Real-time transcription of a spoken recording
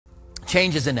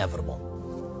Change is inevitable.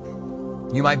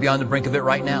 You might be on the brink of it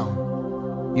right now.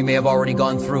 You may have already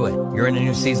gone through it. You're in a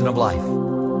new season of life.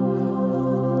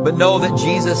 But know that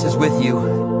Jesus is with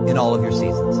you in all of your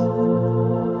seasons.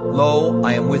 Lo,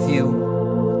 I am with you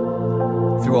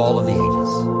through all of the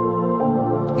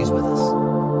ages. He's with us.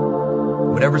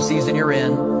 Whatever season you're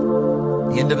in,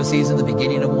 the end of a season, the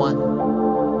beginning of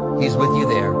one, He's with you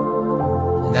there.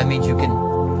 And that means you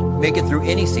can make it through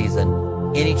any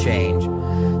season, any change.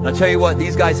 And I'll tell you what,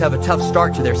 these guys have a tough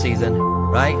start to their season,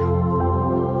 right?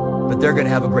 But they're going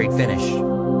to have a great finish.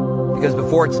 Because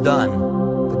before it's done,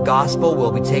 the gospel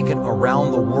will be taken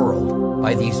around the world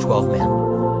by these 12 men,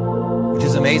 which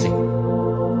is amazing.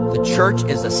 The church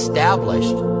is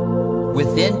established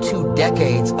within 2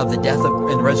 decades of the death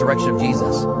and the resurrection of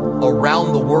Jesus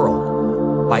around the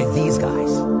world by these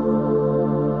guys,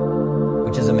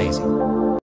 which is amazing.